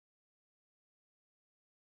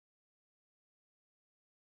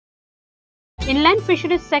inland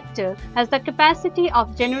fisheries sector has the capacity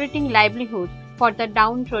of generating livelihood for the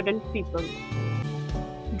downtrodden people.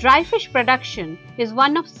 Dry fish production is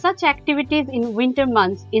one of such activities in winter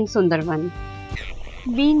months in Sundarban.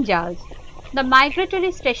 Bean jars, the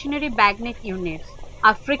migratory stationary bagnet units,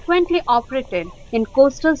 are frequently operated in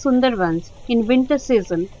coastal Sundarbans in winter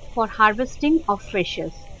season for harvesting of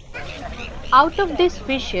fishes. Out of these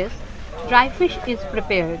fishes, dry fish is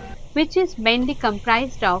prepared, which is mainly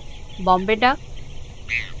comprised of Bombay duck,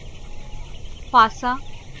 fasa,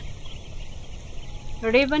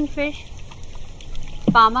 raven fish,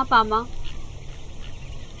 pama,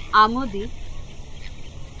 amodi,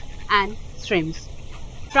 and shrimps.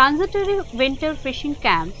 Transitory winter fishing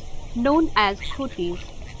camps, known as kutis,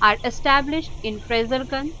 are established in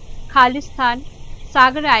Frasergan, Khalistan,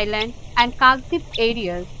 Sagar Island, and Kakdip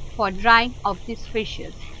areas for drying of these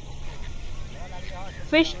fishes.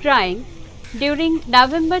 Fish drying during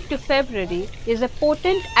November to February is a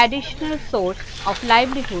potent additional source of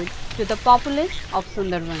livelihood to the populace of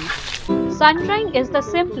Sundarban. Sun drying is the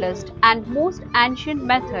simplest and most ancient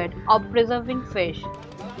method of preserving fish.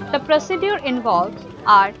 The procedure involves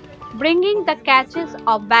are bringing the catches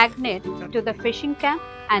of bagnet to the fishing camp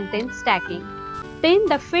and then stacking. Then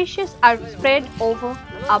the fishes are spread over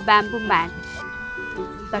a bamboo mat.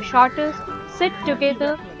 The shooters sit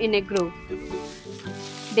together in a group.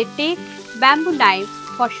 They take bamboo knives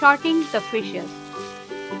for shorting the fishes.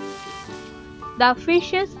 The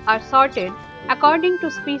fishes are sorted according to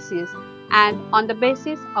species and on the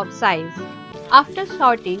basis of size. After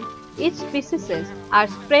sorting, each species are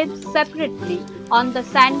spread separately on the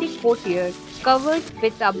sandy courtyard covered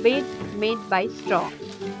with a bed made by straw.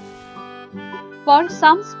 For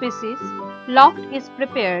some species, loft is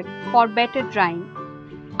prepared for better drying.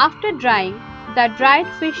 After drying, the dried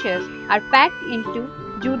fishes are packed into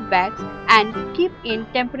jute bags and kept in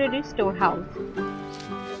temporary storehouse.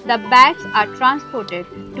 The bags are transported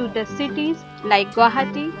to the cities like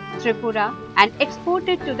Guwahati, Tripura and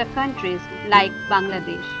exported to the countries like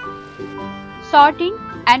Bangladesh. Sorting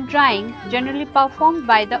and drying generally performed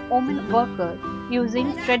by the women worker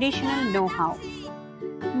using traditional know-how.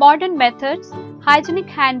 Modern methods, hygienic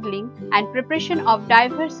handling and preparation of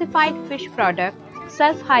diversified fish products,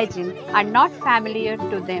 self-hygiene are not familiar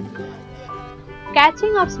to them.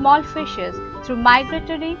 Catching of small fishes through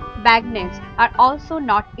migratory bagnets are also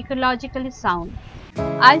not ecologically sound.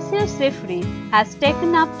 ICR Fishery has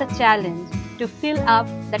taken up the challenge to fill up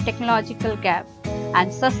the technological gap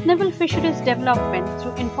and sustainable fisheries development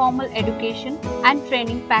through informal education and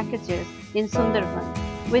training packages in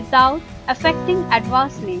Sundarban without affecting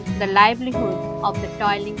adversely the livelihood of the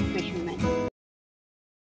toiling